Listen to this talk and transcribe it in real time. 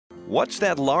What's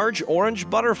that large orange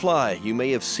butterfly you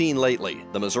may have seen lately?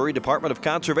 The Missouri Department of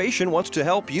Conservation wants to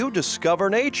help you discover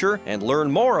nature and learn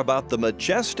more about the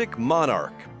majestic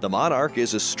monarch. The monarch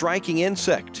is a striking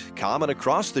insect, common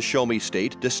across the Show Me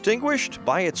State. Distinguished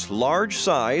by its large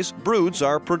size, broods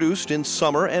are produced in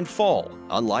summer and fall.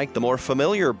 Unlike the more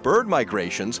familiar bird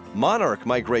migrations, monarch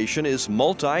migration is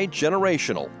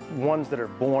multi-generational. Ones that are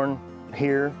born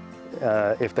here,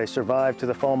 if they survive to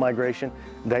the fall migration,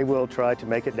 they will try to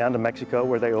make it down to Mexico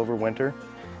where they overwinter,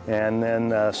 and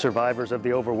then survivors of the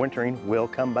overwintering will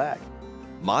come back.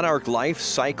 Monarch life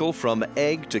cycle from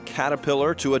egg to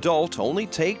caterpillar to adult only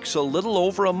takes a little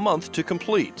over a month to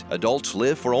complete. Adults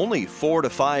live for only 4 to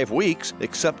 5 weeks,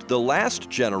 except the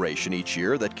last generation each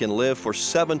year that can live for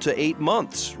 7 to 8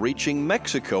 months, reaching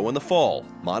Mexico in the fall.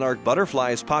 Monarch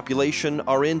butterflies' population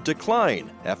are in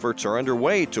decline. Efforts are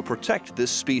underway to protect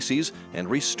this species and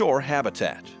restore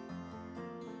habitat.